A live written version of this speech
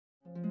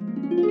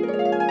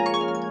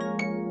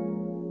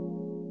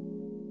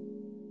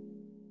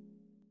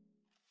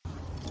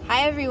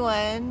Hi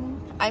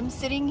everyone, I'm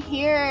sitting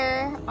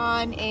here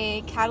on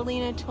a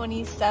Catalina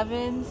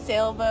 27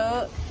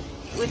 sailboat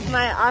with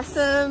my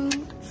awesome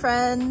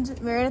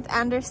friend Meredith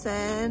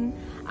Anderson.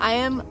 I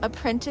am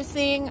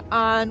apprenticing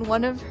on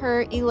one of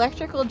her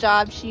electrical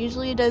jobs. She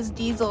usually does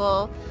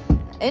diesel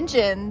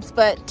engines,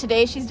 but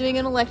today she's doing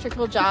an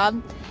electrical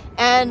job.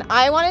 And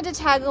I wanted to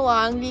tag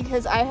along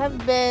because I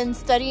have been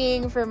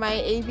studying for my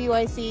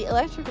ABYC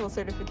electrical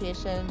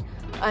certification.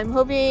 I'm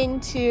hoping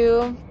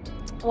to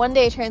one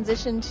day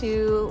transition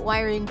to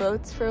wiring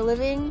boats for a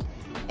living,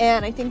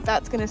 and I think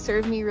that's going to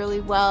serve me really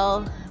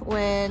well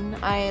when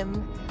I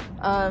am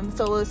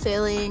solo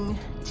sailing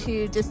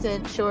to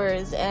distant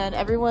shores, and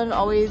everyone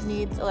always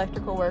needs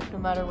electrical work no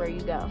matter where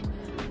you go.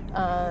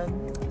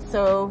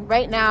 So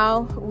right now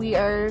we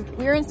are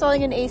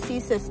installing an AC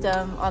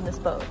system on this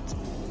boat.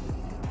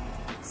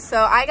 So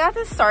I got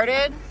this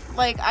started,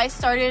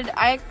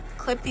 I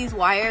clipped these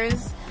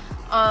wires,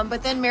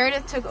 but then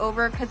Meredith took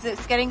over because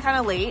it's getting kind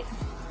of late,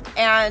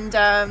 and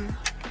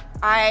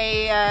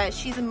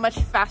she's a much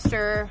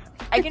faster,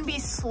 I can be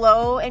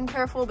slow and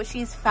careful, but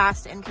she's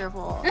fast and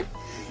careful.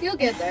 You'll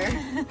get there.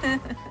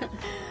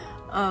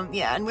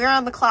 Yeah, and we're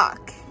on the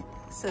clock.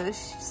 So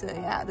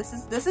yeah, this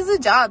is a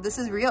job, this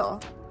is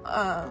real.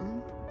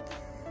 And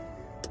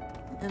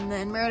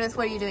then Meredith,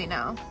 what are you doing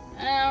now?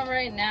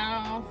 Right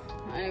now,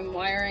 I'm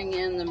wiring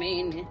in the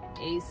main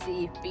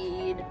AC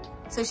feed.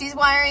 So she's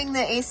wiring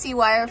the AC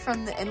wire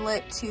from the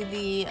inlet to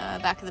the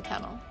back of the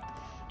panel.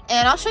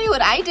 And I'll show you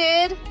what I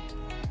did.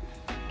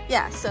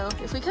 Yeah, so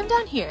if we come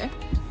down here,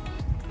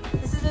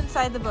 this is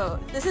inside the boat.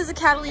 This is a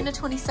Catalina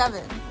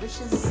 27, which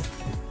is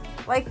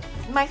like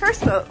my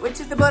first boat, which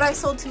is the boat I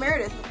sold to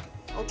Meredith,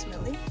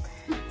 ultimately.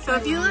 So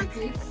if you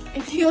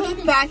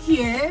look back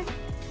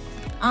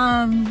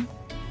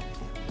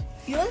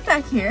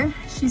here,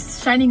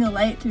 she's shining a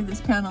light through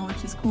this panel,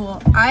 which is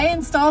cool. I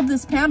installed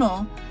this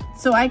panel,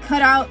 so I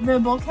cut out the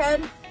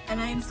bulkhead and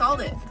I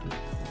installed it.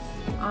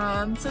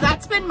 So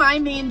that's been my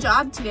main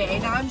job today.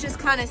 Now I'm just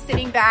kind of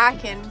sitting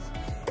back and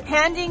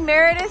handing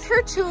Meredith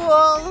her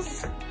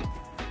tools.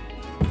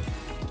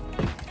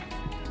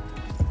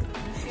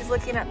 She's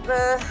looking at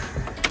the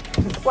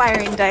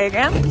wiring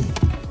diagram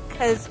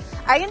because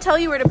I can tell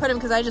you where to put them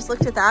because I just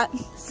looked at that.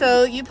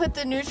 So you put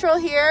the neutral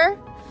here,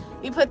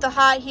 you put the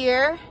hot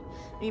here,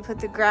 and you put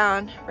the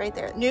ground right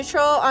there.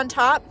 Neutral on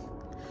top.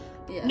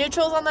 Yeah.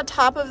 Neutral's on the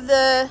top of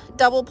the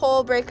double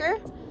pole breaker,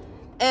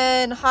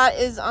 and hot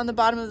is on the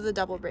bottom of the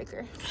double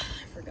breaker.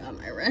 I forgot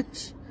my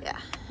wrench. Yeah.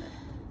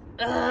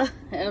 I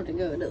have to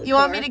go to the car. You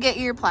want me to get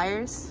you your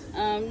pliers?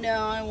 No,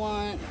 I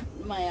want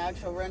my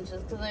actual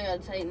wrenches because I gotta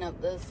tighten up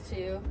this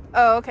too.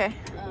 Oh, okay.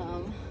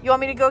 You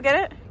want me to go get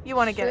it? You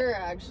want to get it? Sure,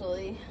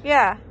 actually.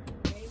 Yeah.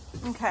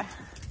 Okay. All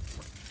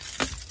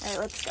right,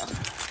 let's go.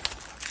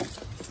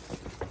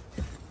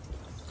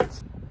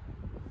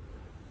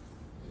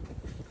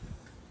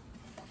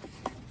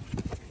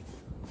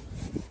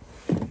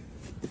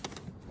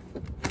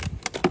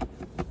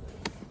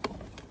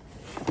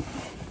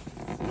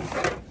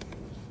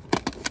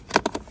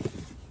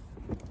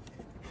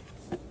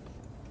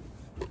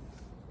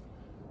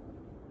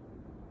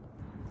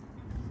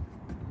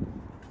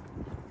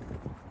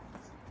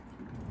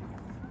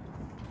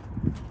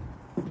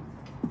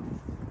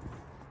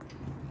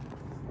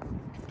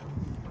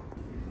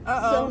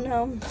 So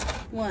numb.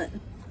 What?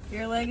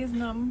 Your leg is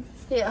numb.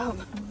 Yeah.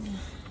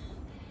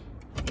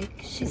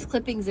 She's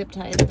clipping zip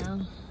ties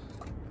now.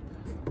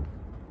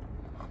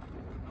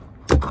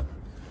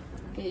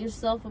 Get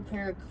yourself a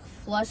pair of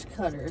flush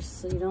cutters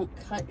so you don't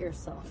cut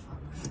yourself.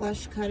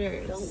 Flush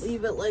cutters. Don't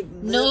leave it like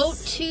this. Note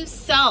to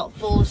self.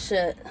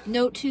 Bullshit.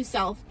 Note to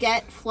self.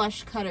 Get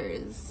flush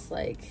cutters.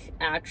 Like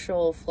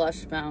actual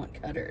flush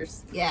mount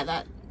cutters.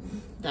 Yeah,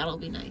 that'll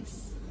be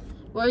nice.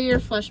 Where are your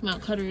flush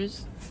mount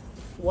cutters?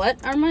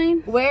 What are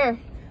mine? Where?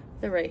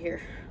 They're right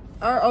here.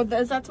 Oh,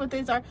 that's what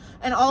these are.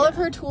 And all of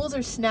her tools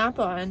are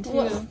snap-on too.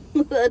 Well,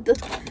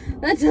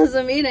 that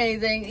doesn't mean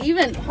anything.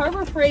 Even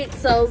Harbor Freight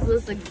sells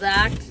this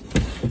exact.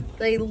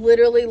 They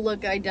literally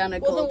look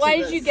identical. Well, then why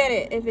did you get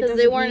it? If because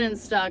they weren't in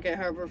stock at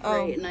Harbor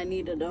Freight, and I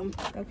needed them.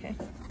 Okay.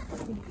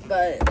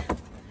 But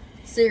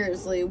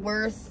seriously,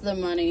 worth the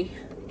money.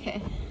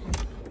 Okay.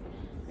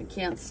 I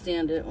can't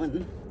stand it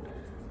when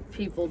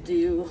people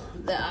do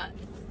that.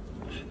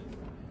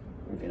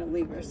 We're gonna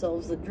leave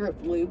ourselves a drip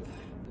loop.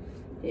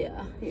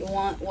 Yeah, you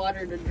want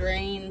water to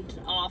drain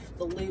off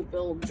the loop,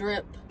 it'll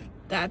drip.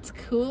 That's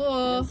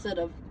cool. Instead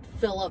of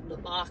fill up the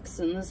box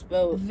in this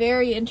boat.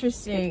 Very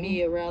interesting. It'd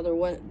be a rather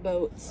wet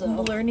boat, so.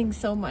 I'm learning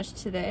so much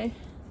today.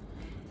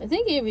 I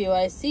think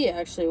ABYC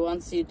actually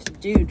wants you to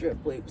do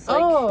drip loops. Like,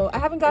 oh, I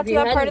haven't got to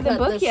that part of the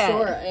book yet.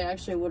 Short, I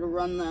actually would have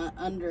run that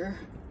under.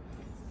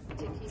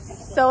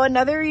 So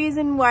another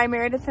reason why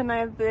Meredith and I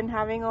have been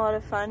having a lot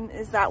of fun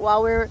is that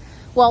while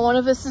one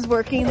of us is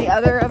working, the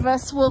other of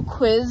us will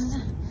quiz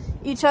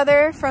each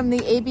other from the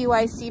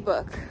ABYC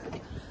book.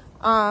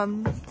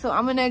 So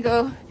I'm gonna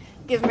go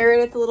give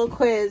Meredith a little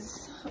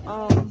quiz.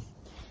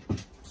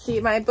 See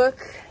my book.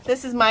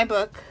 This is my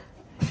book.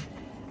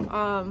 It's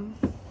a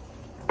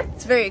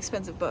very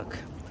expensive book,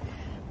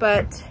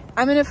 but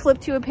I'm gonna flip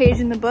to a page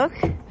in the book.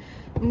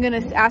 I'm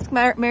gonna ask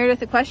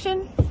Meredith a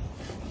question,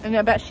 and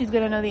I bet she's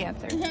gonna know the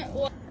answer.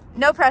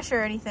 No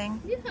pressure or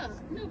anything. Yeah,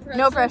 no pressure.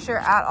 No pressure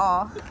at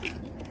all.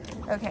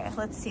 Okay,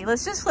 let's see.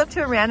 Let's just flip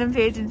to a random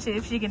page and see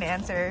if she can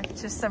answer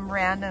just some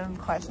random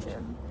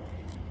question.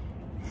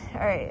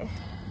 All right.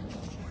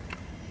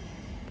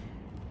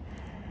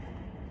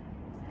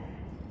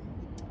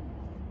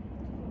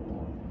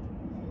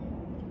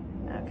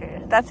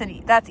 Okay,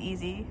 that's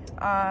easy.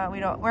 We're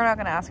not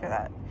gonna ask her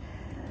that.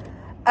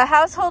 A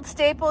household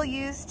staple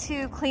used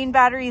to clean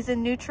batteries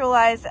and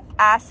neutralize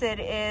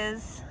acid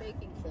is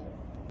Baking soda.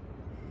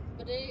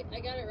 But I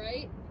got it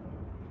right.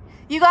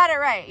 You got it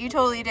right. You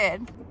totally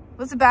did.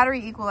 What's a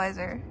battery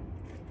equalizer?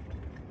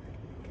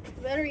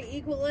 Battery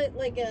equalizer,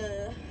 like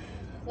a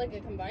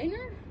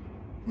combiner?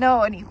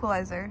 No, an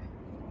equalizer.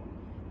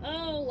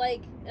 Oh,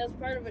 like as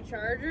part of a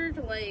charger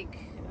to like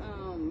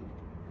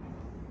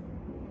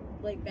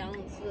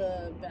balance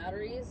the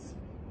batteries,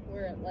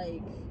 where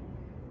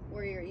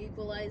you're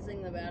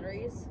equalizing the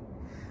batteries.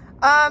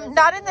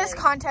 Not in this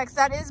context.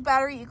 That is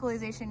battery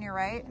equalization. You're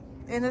right.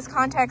 In this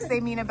context, they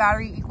mean a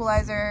battery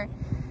equalizer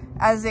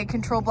as a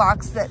control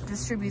box that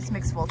distributes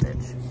mixed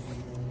voltage.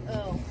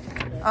 Oh.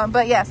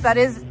 But yes, that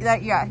is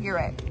that. Yeah, you're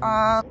right.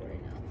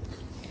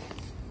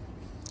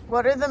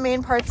 What are the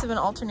main parts of an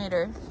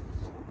alternator?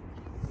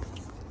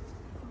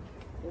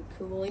 The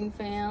cooling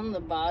fan,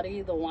 the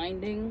body, the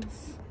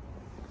windings.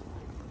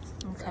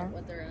 Okay. Is that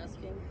what they're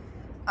asking?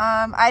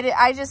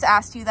 I just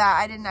asked you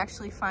that. I didn't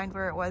actually find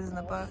where it was in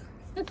the book.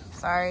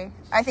 Sorry.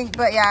 I think,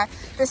 but yeah,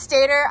 the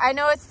stator. I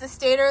know it's the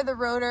stator, the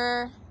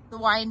rotor, the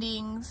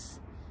windings,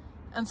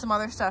 and some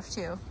other stuff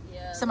too.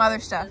 Yeah. Some other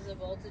stuff. There's a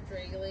voltage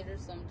regulator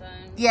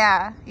sometimes.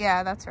 Yeah,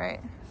 that's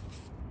right.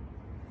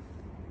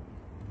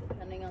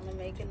 Depending on the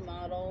make and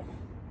model.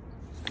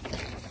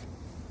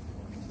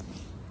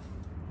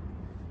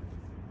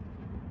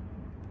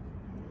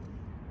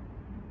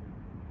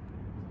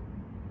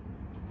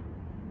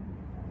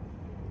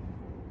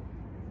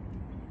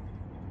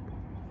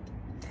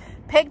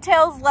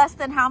 Pigtails less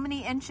than how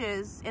many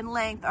inches in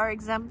length are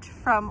exempt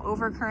from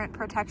overcurrent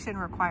protection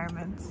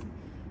requirements?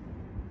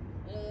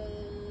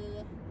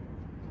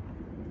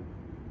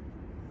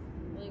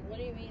 Like, what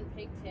do you mean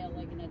pigtail?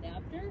 Like an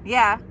adapter?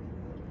 Yeah.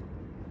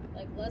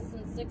 Like less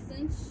than 6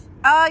 inch?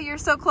 Oh, you're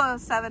so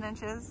close. 7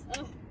 inches.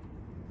 Oh.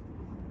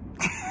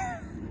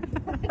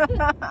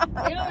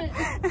 Damn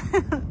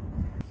it.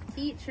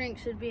 Heat shrink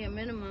should be a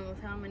minimum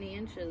of how many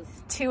inches?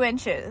 2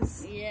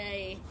 inches.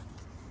 Yay.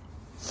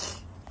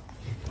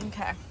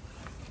 Okay.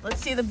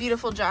 Let's see the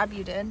beautiful job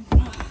you did.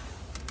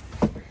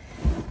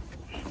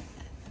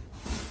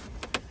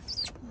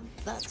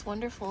 That's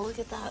wonderful. Look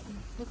at that.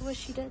 Look at what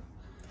she did.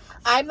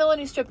 I'm the one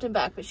who stripped them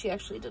back, but she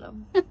actually did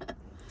them.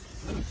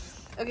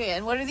 Okay,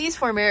 and what are these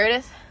for,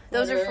 Meredith?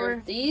 Those are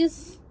for...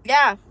 These?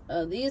 Yeah.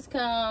 These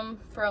come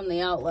from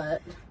the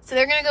outlet. So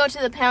they're going to go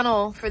to the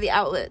panel for the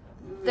outlet.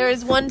 There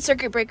is one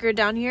circuit breaker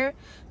down here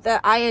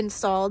that I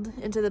installed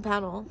into the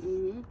panel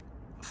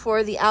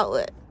for the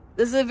outlet.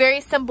 This is a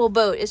very simple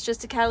boat. It's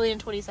just a Catalina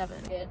 27.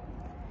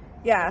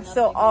 Yeah,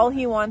 so all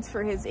he wants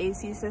for his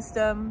AC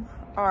system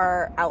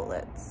are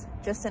outlets.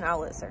 Just an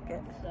outlet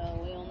circuit.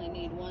 So we only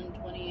need one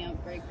 20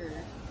 amp breaker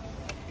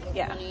with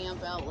 20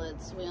 amp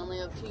outlets. We only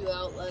have 2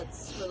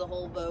 outlets for the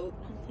whole boat.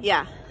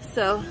 Yeah,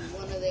 so...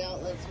 One of the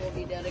outlets will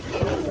be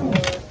dedicated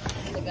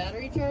for the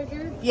battery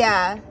charger.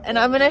 Yeah, and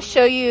I'm gonna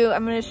show you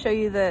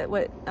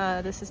what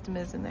the system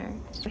is in there.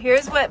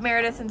 Here's what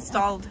Meredith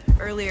installed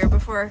earlier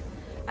before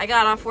I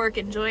got off work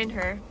and joined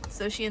her.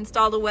 So she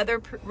installed a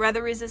weather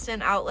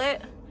resistant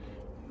outlet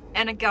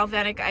and a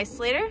galvanic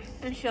isolator,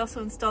 and she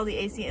also installed the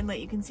AC inlet.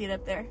 You can see it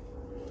up there.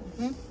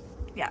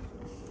 Yeah,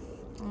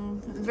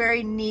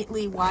 very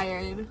neatly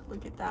wired.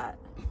 Look at that.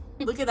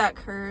 Look at that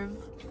curve.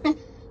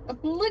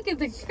 Look at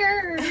the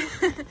curve.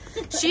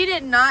 She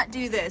did not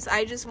do this.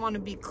 I just want to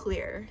be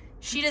clear.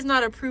 She does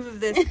not approve of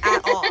this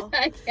at all.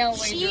 I can't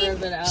wait to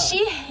rip it out.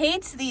 She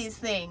hates these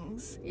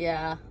things.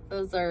 Yeah,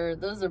 those are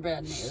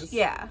bad news.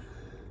 Yeah.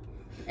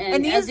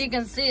 And these, as you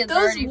can see, it's those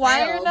already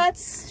wire failed.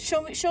 nuts.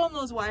 Show them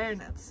those wire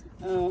nuts.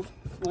 Oh,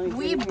 like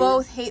we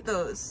both hate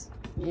those.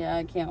 Yeah,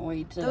 I can't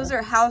wait to. Those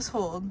are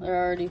household. They're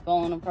already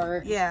falling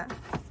apart. Yeah.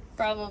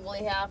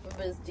 Probably half of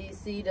his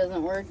DC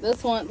doesn't work.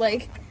 This one,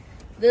 like,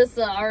 this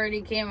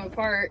already came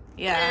apart.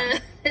 Yeah.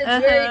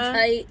 It's very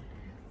tight.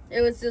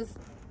 It was just,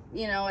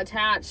 you know,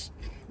 attached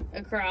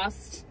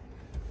across.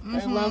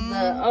 I love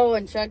the. Oh,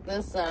 and check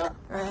this out.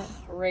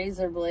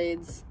 Razor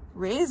blades.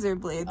 Razor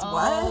blades,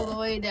 all the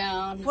way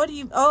down. What do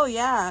you? Oh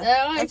yeah,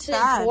 that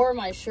actually tore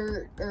my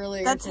shirt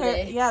earlier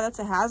today. Yeah, that's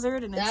a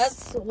hazard, and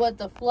that's what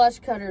the flush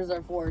cutters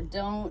are for.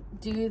 Don't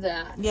do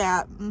that.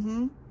 Yeah.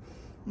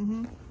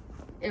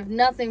 If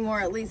nothing more,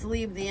 at least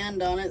leave the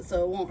end on it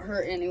so it won't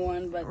hurt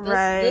anyone. But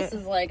this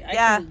is like I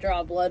can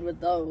draw blood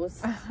with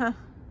those,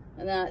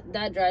 and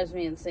that drives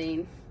me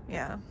insane.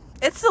 Yeah.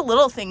 It's the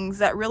little things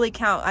that really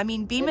count. I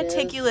mean, be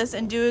meticulous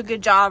and do a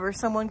good job, or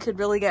someone could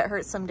really get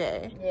hurt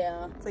someday.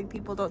 Yeah. It's like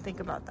people don't think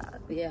about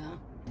that. Yeah.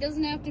 It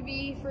doesn't have to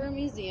be for a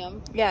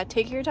museum. Yeah,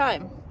 take your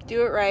time.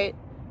 Do it right.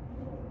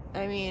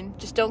 I mean,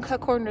 just don't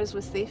cut corners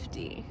with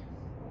safety.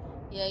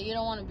 Yeah, you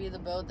don't want to be the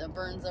boat that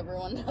burns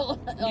everyone else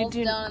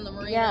down in the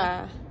marina.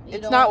 Yeah,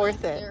 it's not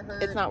worth it.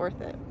 It's not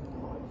worth it.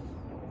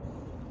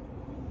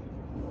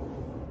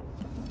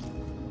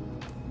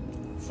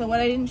 So what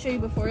I didn't show you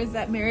before is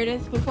that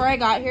Meredith, before I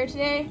got here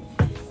today,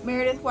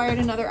 Meredith wired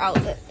another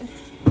outlet.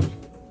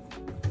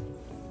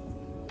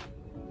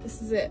 This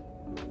is it,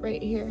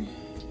 right here.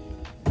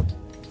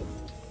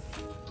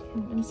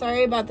 I'm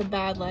sorry about the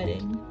bad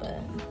lighting,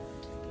 but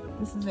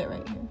this is it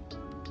right here.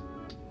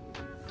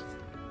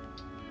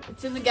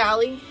 It's in the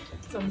galley.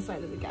 It's on the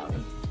side of the galley.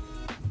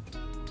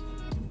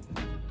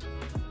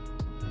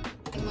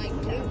 And my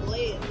new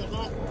blades. I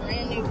bought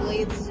brand new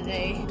blades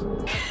today.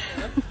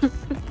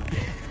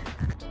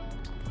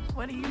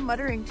 What are you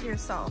muttering to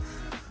yourself?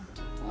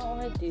 Oh,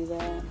 I do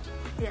that.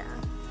 Yeah.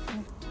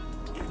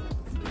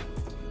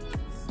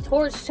 It's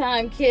torch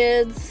time,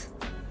 kids.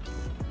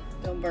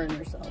 Don't burn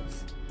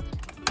yourselves.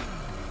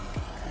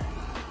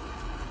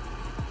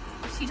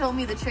 She told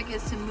me the trick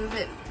is to move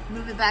it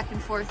back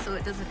and forth so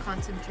it doesn't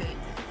concentrate.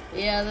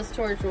 Yeah, this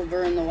torch will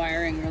burn the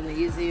wiring really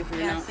easy if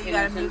you're not so you paying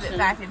gotta attention. move it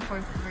back and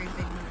forth with very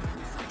big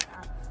movements like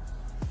that.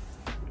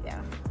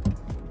 Yeah.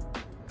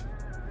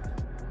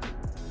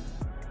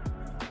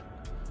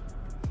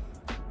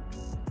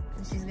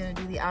 And she's gonna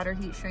do the outer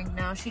heat shrink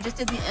now. She just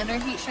did the inner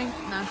heat shrink,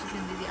 now she's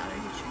gonna do the outer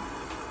heat shrink.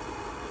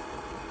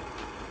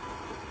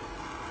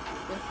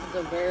 This is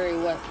a very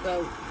wet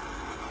boat,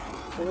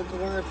 so it's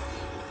worth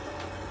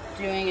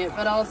doing it,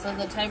 but also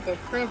the type of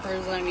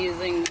crimpers I'm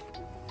using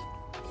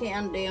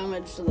can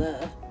damage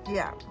the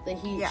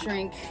heat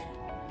shrink,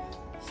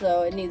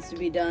 so it needs to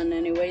be done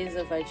anyways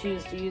if I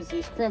choose to use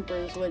these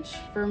crimpers, which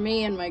for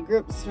me and my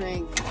grip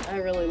strength, I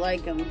really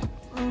like them.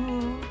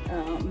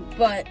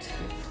 But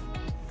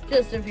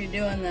just if you're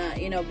doing that,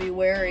 you know, be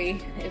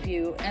wary. If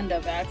you end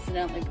up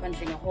accidentally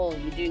punching a hole,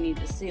 you do need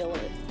to seal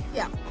it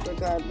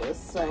regardless.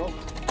 So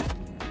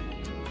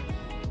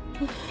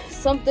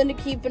something to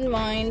keep in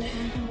mind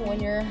when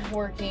you're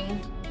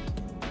working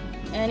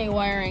any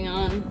wiring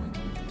on,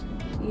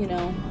 you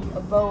know,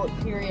 a boat,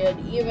 period,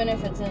 even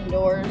if it's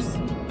indoors.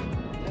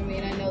 I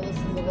mean, I know this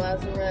is a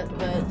lazarette,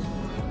 but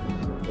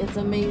it's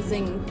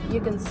amazing. You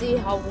can see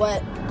how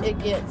wet it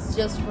gets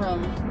just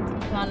from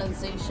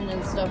condensation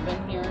and stuff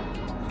in here.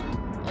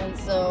 And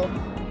so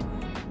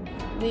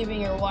leaving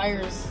your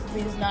wires,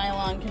 these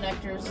nylon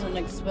connectors and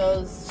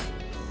exposed,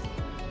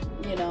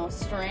 you know,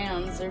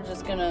 strands, they're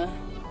just gonna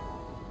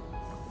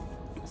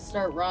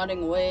start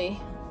rotting away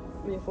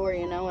before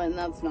you know it, and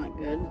that's not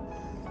good.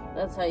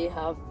 That's how you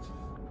have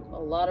a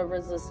lot of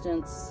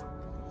resistance.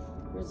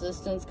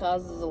 Resistance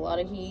causes a lot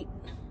of heat,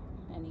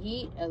 and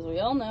heat, as we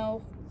all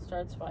know,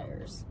 starts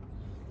fires,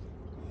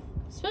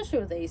 especially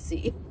with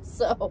AC.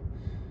 So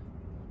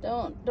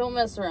don't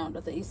mess around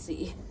with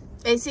AC.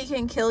 AC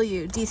can kill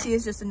you. DC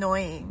is just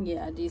annoying.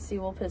 Yeah, DC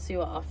will piss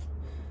you off.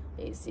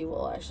 AC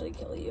will actually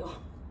kill you.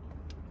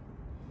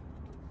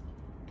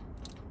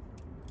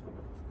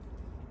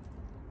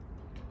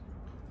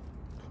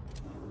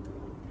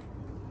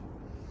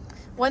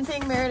 One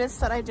thing Meredith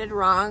said I did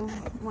wrong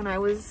when I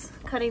was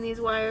cutting these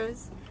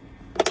wires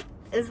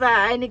is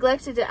that I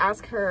neglected to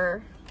ask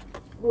her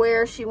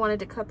where she wanted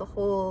to cut the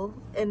hole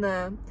in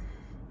the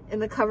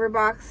cover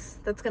box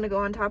that's going to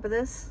go on top of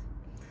this,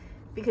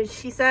 because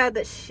she said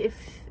that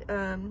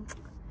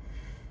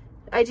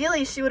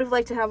ideally she would have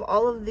liked to have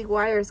all of the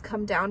wires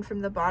come down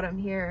from the bottom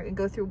here and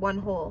go through one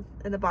hole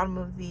in the bottom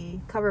of the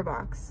cover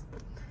box.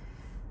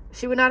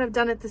 She would not have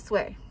done it this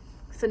way,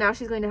 so now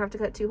she's going to have to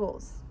cut 2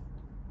 holes.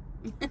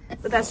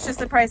 But that's just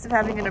the price of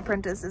having an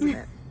apprentice,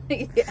 isn't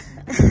it? Yeah.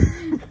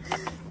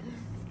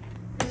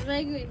 Just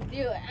make me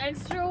do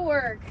extra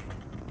work.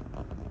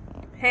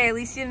 Hey, at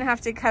least you didn't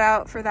have to cut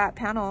out for that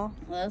panel.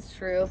 That's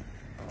true.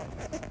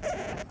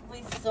 At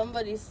least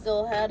somebody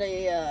still had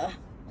a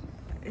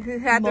who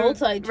had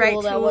multi-tool the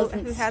right that tool,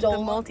 wasn't who had stolen.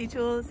 the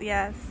multi-tools.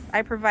 Yes,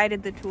 I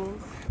provided the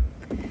tools.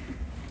 I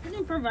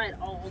didn't provide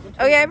all the tools.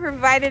 Oh yeah, I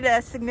provided a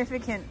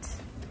significant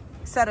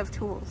set of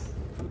tools.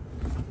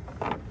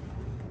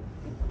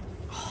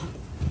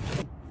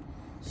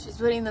 She's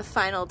putting the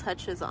final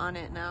touches on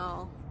it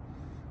now.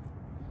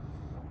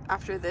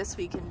 After this,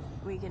 we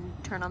can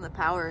turn on the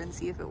power and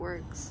see if it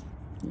works.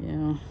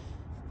 Yeah.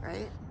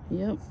 Right?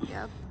 Yep.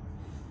 Yep.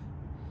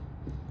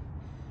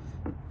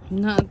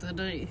 Not that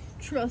I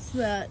trust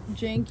that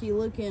janky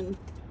looking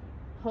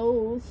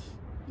hose.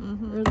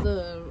 Or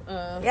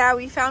the yeah,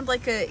 we found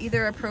like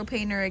either a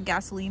propane or a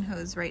gasoline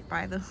hose right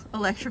by the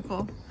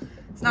electrical.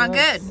 It's not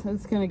good.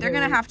 That's gonna They're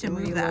gonna have to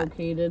move that.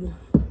 Relocated.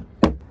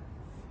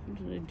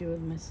 What did I do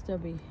with my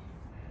stubby?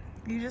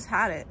 You just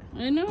had it.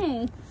 I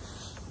know.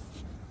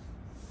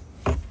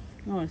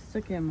 Oh, I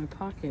stuck it in my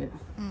pocket.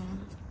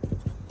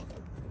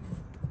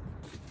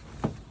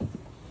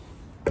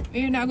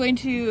 We are now going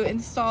to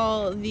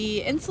install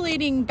the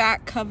insulating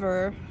back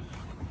cover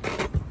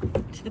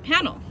to the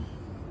panel.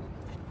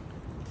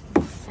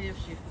 Let's see if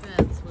she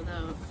fits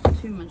without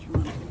too much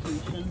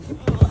modification.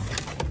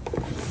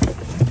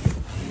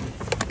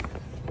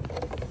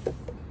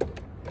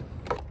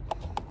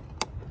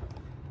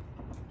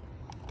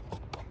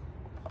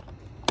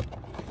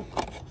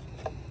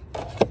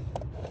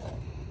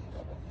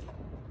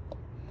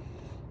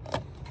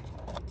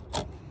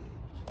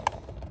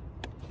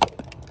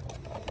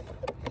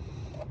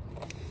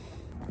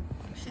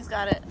 She's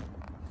got it.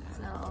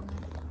 So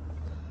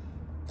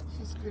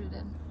she screwed it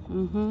in.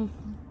 Mm-hmm.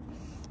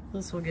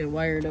 This will get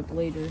wired up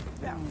later.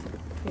 Yeah. I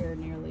don't care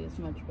nearly as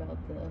much about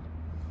the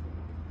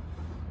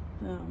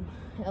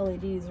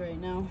LEDs right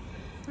now.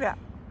 Yeah.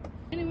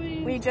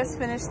 Anyway, We just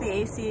finished the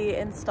AC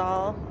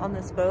install on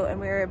this boat and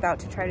we were about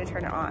to try to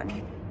turn it on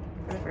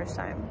for the first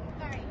time.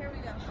 All right, here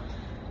we go.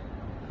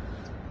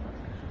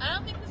 I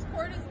don't think this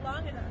cord is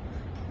long enough.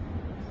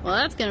 well,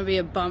 that's gonna be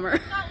a bummer.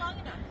 It's not long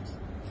enough.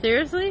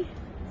 Seriously?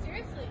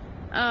 Seriously.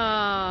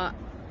 Oh,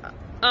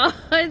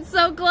 it's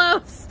so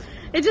close.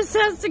 It just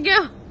has to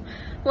go,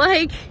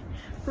 like,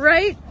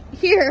 right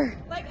here.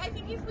 Like, I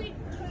think if we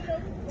put it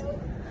over the boat.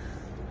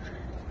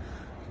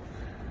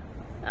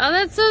 Oh,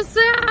 that's so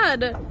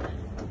sad.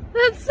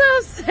 That's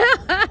so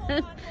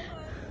sad.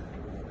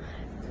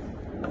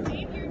 Hold on.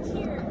 Save your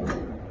tears.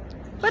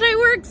 But I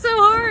worked so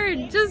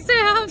hard just to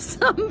have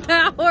some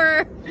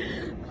power.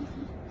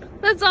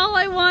 That's all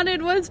I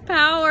wanted was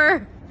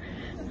power.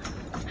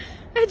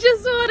 I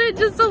just wanted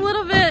just a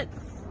little bit.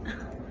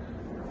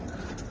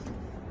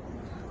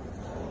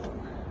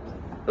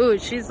 Ooh,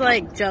 she's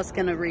like just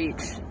gonna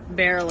reach,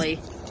 barely.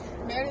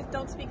 Meredith,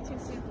 don't speak too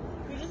soon.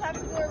 We just have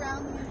to go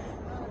around these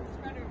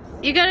spreaders.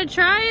 You gotta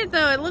try it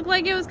though. It looked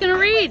like it was gonna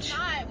reach. It's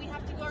not. We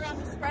have to go around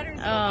the spreaders.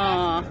 And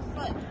Aw. go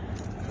past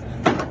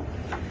your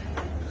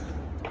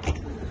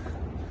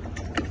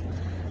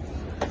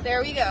foot.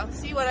 There we go.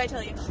 See what I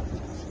tell you.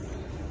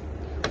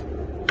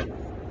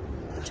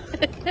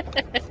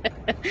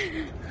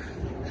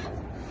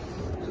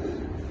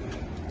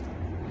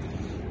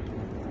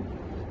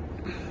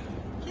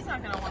 He's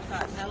not gonna want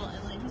that metal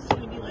inlay. He's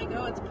gonna be like,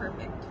 oh, it's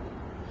perfect.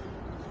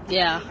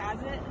 Yeah. He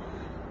has it.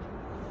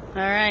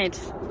 All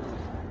right.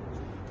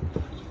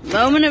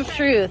 Moment of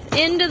truth.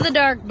 Into the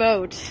dark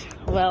boat.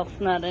 Well,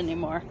 not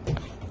anymore.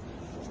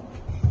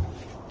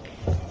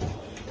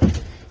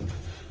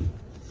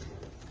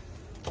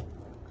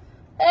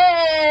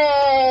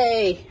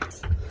 Hey!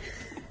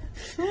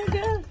 Oh,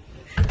 good.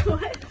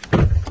 What?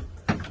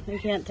 I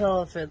can't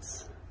tell if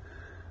it's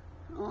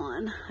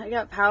on. I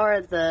got power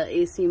at the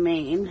AC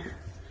main.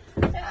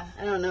 Yeah.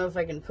 I don't know if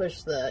I can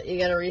push the... You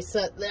gotta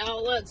reset the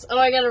outlets. Oh,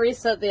 I gotta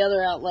reset the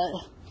other outlet.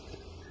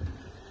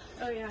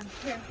 Oh, yeah.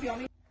 Here, you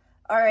want me?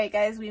 Alright,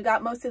 guys, we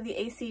got most of the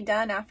AC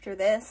done after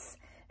this,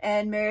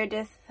 and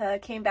Meredith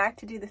came back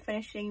to do the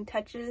finishing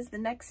touches the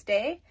next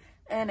day,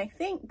 and I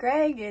think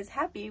Greg is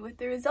happy with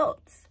the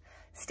results.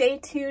 Stay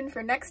tuned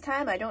for next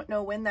time. I don't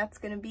know when that's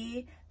going to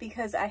be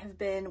because I have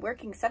been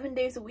working 7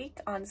 days a week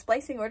on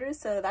splicing orders,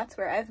 so that's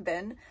where I've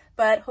been,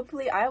 but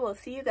hopefully I will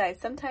see you guys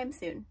sometime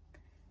soon.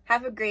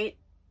 Have a great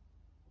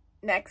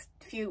next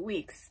few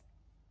weeks.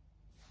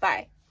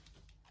 Bye.